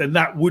ways, then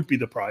that would be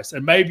the price.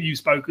 And maybe you've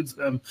spoken to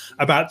them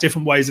about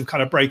different ways of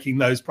kind of breaking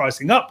those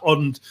pricing up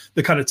on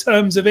the kind of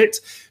terms of it,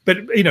 but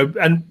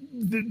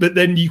but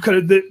then you kind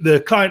of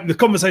the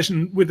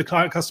conversation with the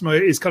client customer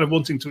is kind of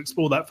wanting to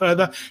explore that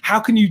further.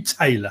 How can you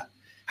tailor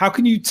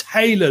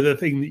the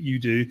thing that you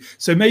do?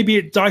 So maybe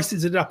it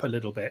dices it up a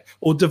little bit,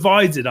 or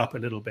divides it up a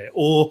little bit,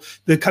 or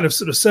the kind of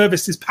sort of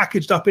service is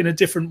packaged up in a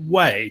different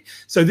way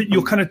so that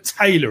you're kind of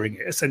tailoring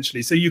it,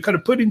 essentially. So you're kind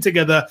of putting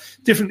together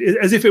different,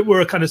 as if it were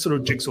a kind of sort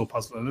of jigsaw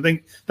puzzle. And I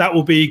think that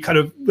will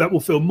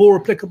feel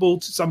more applicable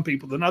to some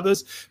people than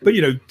others. But,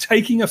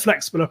 taking a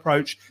flexible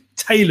approach,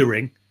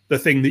 tailoring the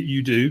thing that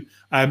you do,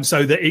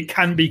 so that it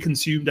can be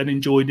consumed and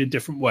enjoyed in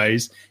different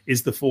ways,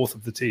 is the fourth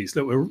of the T's.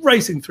 Look, we're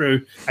racing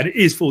through, and it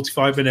is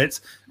 45 minutes.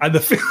 And the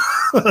fifth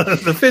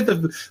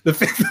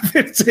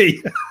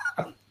T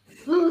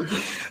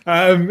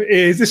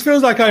is, this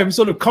feels like I am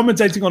sort of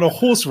commentating on a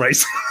horse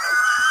race.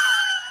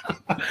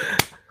 And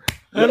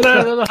then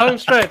the home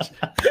stretch,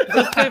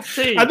 the fifth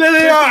T. And there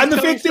they are, and the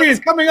fifth T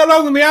is coming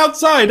along on the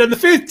outside, and the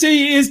fifth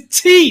T is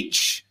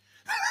teach.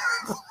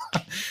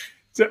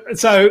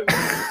 So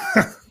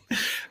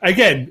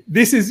again,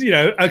 this is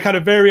a kind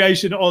of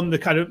variation on the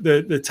kind of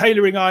the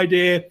tailoring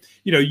idea.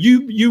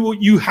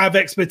 You have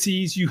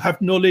expertise, you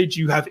have knowledge,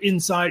 you have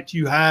insight,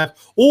 you have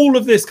all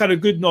of this kind of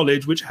good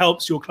knowledge which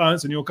helps your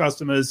clients and your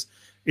customers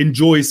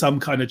enjoy some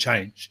kind of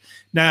change.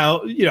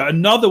 Now,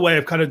 another way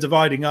of kind of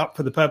dividing up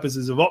for the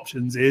purposes of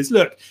options is,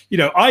 look,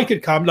 I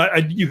could come,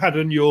 like you had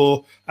on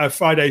your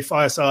Friday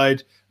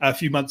Fireside a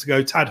few months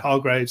ago, Tad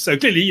Hargraves. So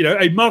clearly,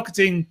 a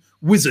marketing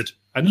wizard,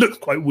 and looks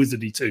quite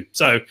wizardy too.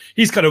 So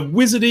he's kind of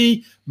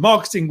wizardy,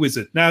 marketing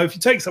wizard. Now, if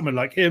you take someone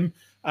like him,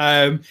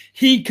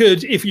 he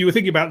could, if you were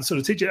thinking about the sort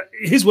of teacher,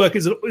 his work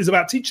is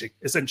about teaching,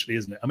 essentially,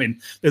 isn't it? I mean,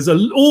 there's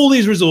all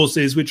these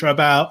resources which are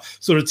about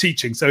sort of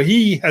teaching. So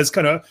he has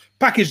kind of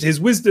packaged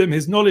his wisdom,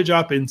 his knowledge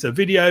up into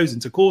videos,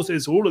 into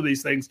courses, all of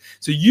these things.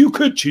 So you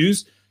could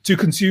choose to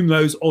consume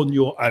those on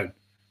your own.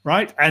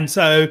 Right. And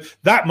so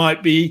that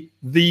might be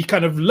the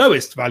kind of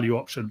lowest value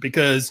option,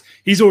 because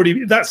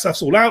that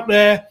stuff's all out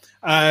there.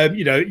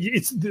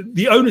 It's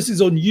the onus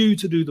is on you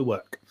to do the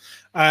work.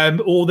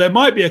 Or there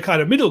might be a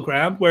kind of middle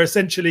ground where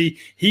essentially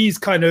he's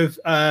kind of,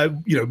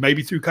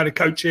 maybe through kind of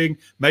coaching,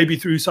 maybe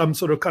through some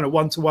sort of kind of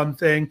one-to-one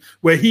thing,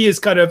 where he is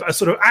kind of a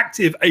sort of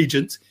active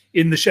agent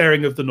in the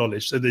sharing of the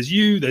knowledge. So there's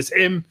you, there's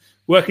him,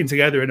 working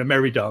together in a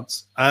merry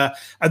dance.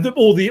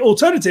 Or the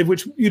alternative,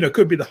 which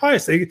could be the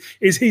highest thing,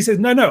 is he says,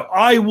 no,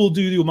 I will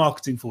do your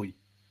marketing for you.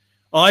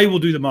 I will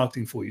do the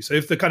marketing for you. So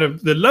if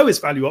the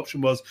lowest value option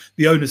was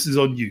the onus is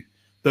on you.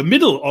 The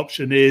middle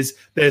option is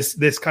there's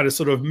this kind of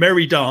sort of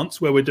merry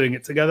dance where we're doing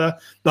it together.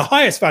 The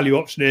highest value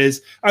option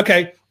is,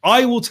 okay,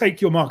 I will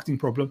take your marketing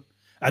problem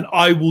and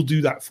I will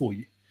do that for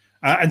you.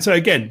 And so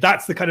again,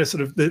 that's the kind of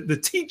sort of the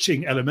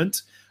teaching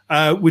element,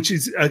 which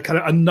is kind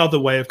of another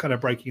way of kind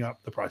of breaking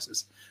up the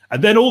prices.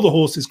 And then all the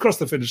horses crossed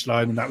the finish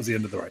line, and that was the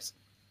end of the race.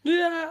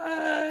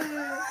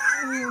 Yeah,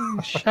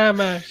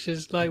 Shamash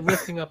is like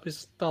ripping up his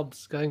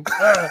stubs, going,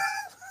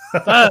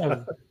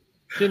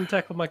 didn't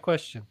tackle my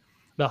question.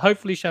 Now,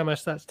 hopefully,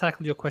 Shamash, that's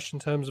tackled your question in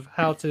terms of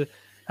how to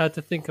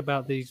think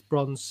about these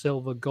bronze,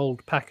 silver,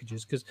 gold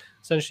packages, because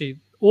essentially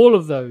all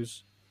of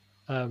those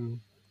 5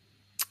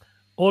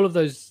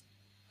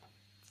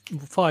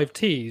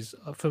 T's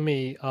for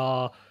me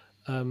are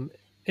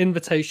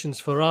invitations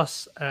for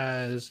us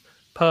as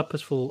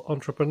purposeful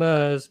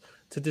entrepreneurs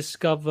to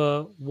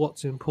discover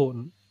what's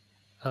important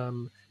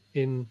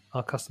in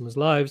our customers'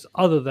 lives,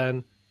 other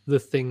than the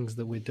things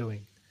that we're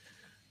doing.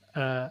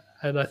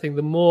 And I think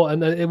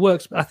it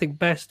works, I think,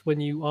 best when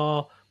you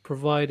are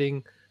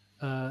providing,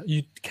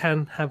 you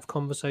can have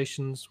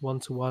conversations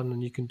one-to-one,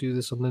 and you can do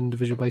this on an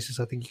individual basis.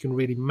 I think you can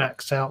really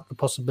max out the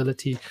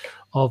possibility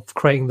of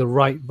creating the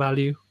right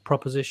value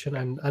proposition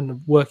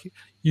and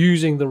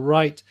using the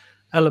right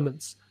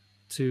elements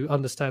to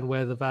understand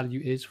where the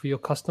value is for your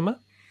customer.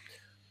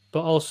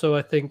 But also,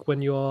 I think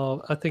when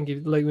you're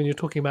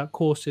talking about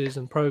courses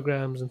and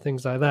programs and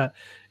things like that,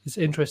 it's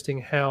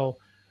interesting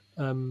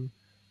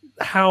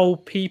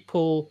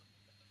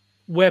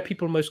where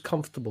people are most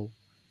comfortable.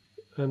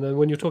 And then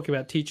when you're talking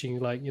about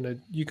teaching,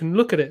 you can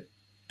look at it,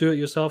 do it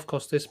yourself,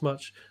 cost this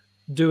much,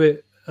 do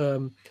it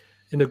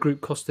in a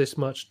group, cost this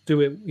much,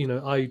 do it,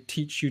 I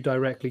teach you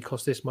directly,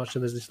 cost this much,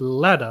 and there's this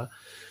ladder.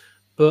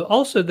 But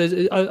also there's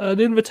an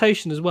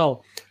invitation as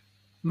well.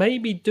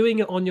 maybe doing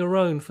it on your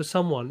own for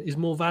someone is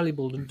more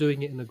valuable than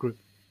doing it in a group.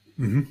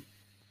 Mm-hmm.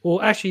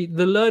 Or actually,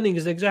 the learning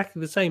is exactly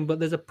the same, but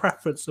there's a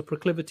preference, a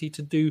proclivity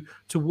to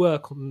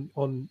work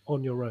on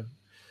your own.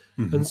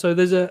 Mm-hmm. And so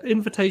there's an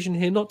invitation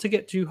here not to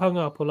get too hung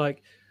up or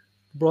like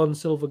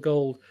bronze, silver,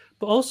 gold,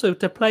 but also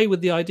to play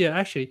with the idea.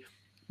 Actually,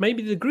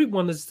 maybe the group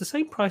one is the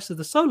same price as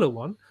the solo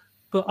one,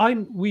 but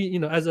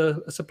as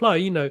a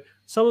supplier,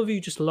 some of you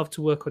just love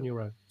to work on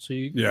your own, so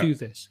you do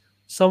this.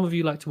 Some of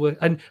you like to work,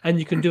 and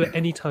you can do it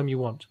anytime you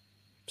want.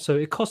 So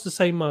it costs the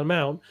same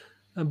amount.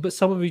 But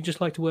some of you just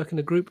like to work in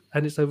a group,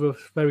 and it's over a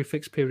very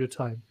fixed period of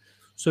time.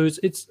 So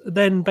it's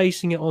then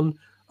basing it on,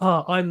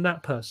 I'm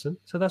that person,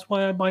 so that's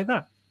why I buy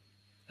that,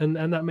 and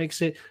that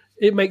makes it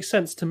makes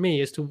sense to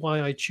me as to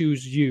why I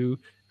choose you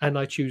and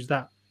I choose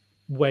that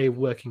way of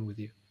working with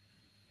you.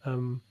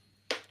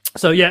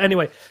 So yeah,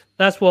 anyway,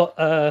 that's what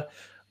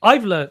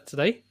I've learned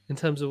today in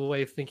terms of a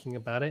way of thinking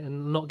about it,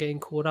 and not getting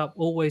caught up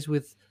always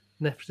with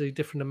necessarily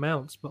different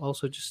amounts, but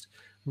also just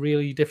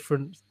really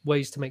different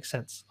ways to make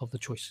sense of the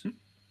choice.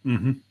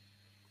 Mm-hmm.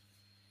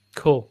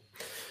 Cool.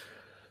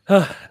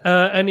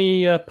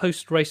 Any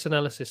post-race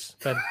analysis,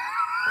 Ben?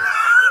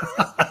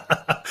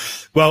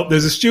 Well,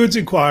 there's a steward's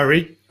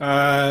inquiry,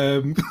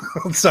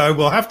 so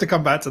we'll have to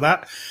come back to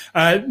that.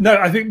 No,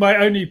 I think my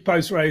only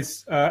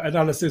post-race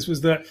analysis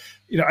was that,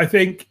 I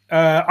think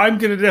I'm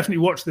going to definitely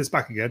watch this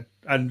back again.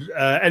 And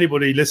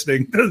anybody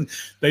listening,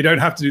 they don't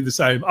have to do the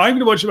same. I'm going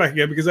to watch it back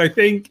again because I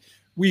think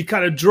we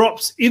kind of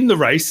dropped in the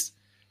race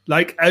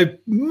like a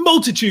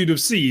multitude of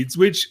seeds,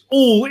 which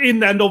all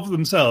in and of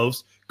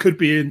themselves could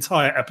be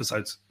entire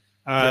episodes,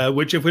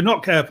 which if we're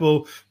not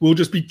careful, will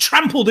just be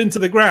trampled into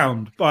the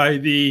ground by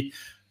the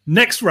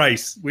next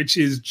race, which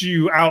is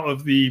due out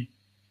of the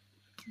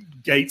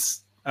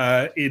gates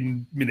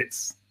in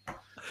minutes.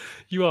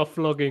 You are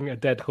flogging a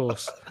dead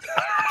horse.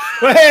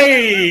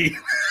 Hey!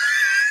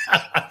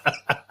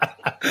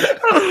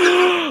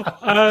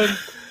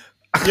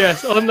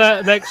 Yes, on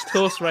that next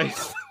horse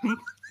race,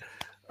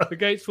 the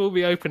gates will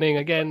be opening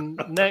again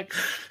next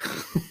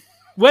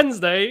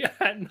Wednesday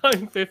at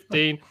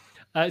 9:15.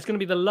 It's going to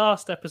be the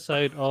last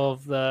episode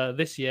of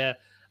this year.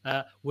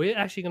 We're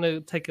actually going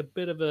to take a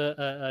bit of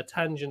a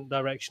tangent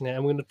direction here,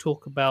 and we're going to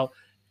talk about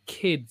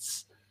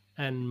kids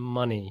and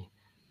money.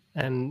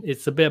 And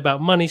it's a bit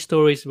about money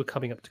stories. We're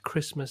coming up to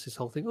Christmas. This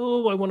whole thing.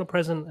 Oh, I want a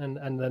present,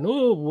 and then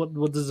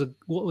what does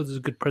a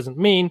good present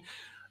mean?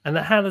 And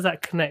then how does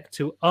that connect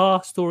to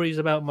our stories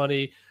about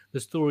money, the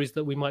stories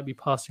that we might be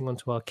passing on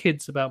to our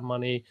kids about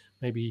money,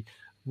 maybe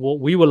what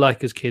we were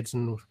like as kids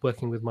and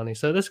working with money.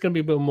 So this is going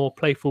to be a bit more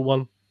playful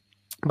one,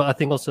 but I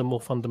think also a more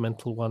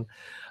fundamental one.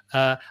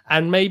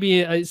 And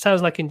maybe it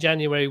sounds like in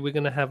January, we're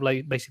going to have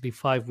like basically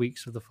 5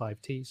 weeks of the 5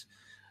 T's,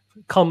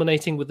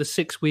 culminating with the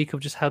 6th week of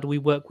just how do we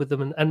work with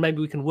them. And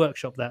maybe we can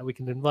workshop that. We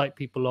can invite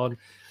people on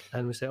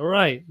and we say, all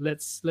right,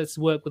 let's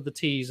work with the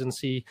T's and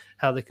see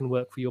how they can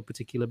work for your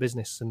particular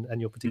business and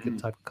your particular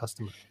type of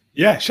customer.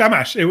 Yeah,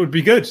 Shamash, it would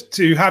be good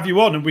to have you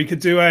on, and we could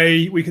do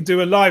a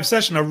live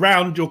session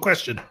around your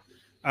question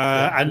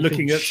and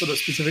looking at sort of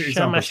specific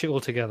examples. Shamash it all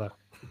together.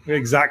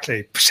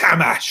 Exactly.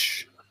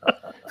 Shamash.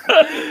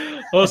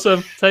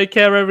 Awesome. Take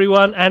care,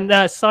 everyone, and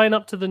sign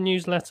up to the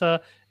newsletter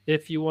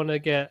if you want to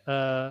get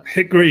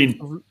hit green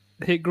on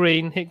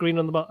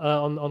the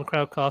on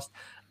Crowdcast.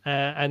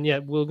 And yeah,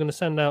 we're going to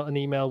send out an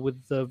email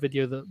with the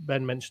video that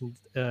Ben mentioned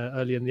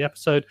earlier in the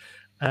episode.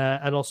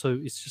 And also,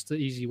 it's just an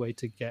easy way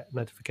to get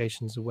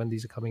notifications of when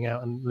these are coming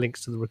out and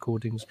links to the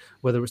recordings,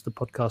 whether it's the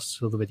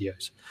podcasts or the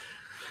videos.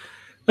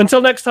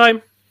 Until next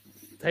time,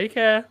 take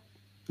care.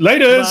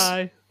 Laters.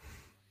 Bye.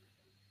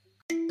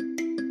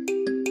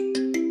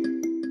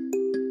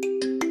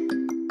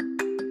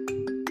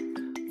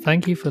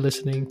 Thank you for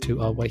listening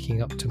to our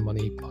Waking Up to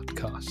Money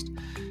podcast.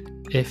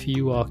 If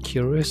you are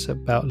curious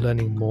about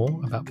learning more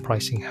about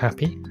pricing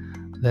happy,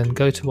 then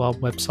go to our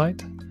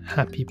website,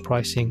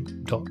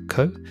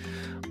 happypricing.co,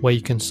 where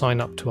you can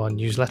sign up to our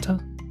newsletter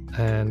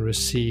and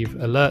receive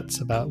alerts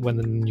about when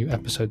the new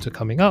episodes are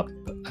coming up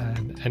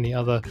and any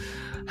other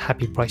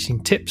happy pricing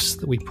tips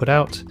that we put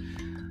out.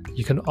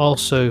 You can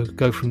also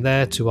go from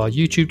there to our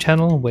YouTube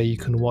channel, where you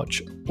can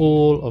watch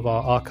all of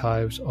our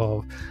archives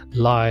of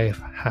live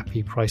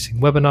happy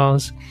pricing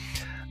webinars.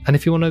 And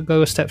if you want to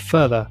go a step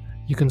further,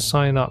 you can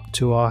sign up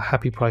to our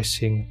Happy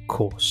Pricing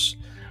course,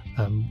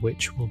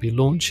 which will be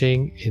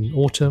launching in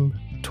autumn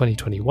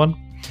 2021.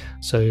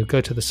 So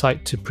go to the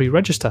site to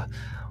pre-register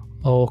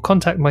or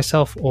contact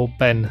myself or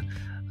Ben.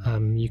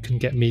 You can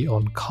get me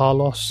on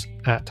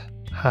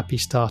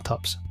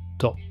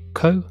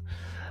carlos@happystartups.co,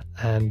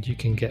 and you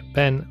can get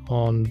Ben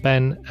on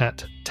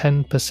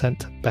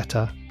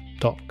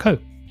ben@10percentbetter.co.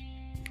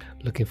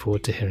 Looking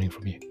forward to hearing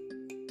from you.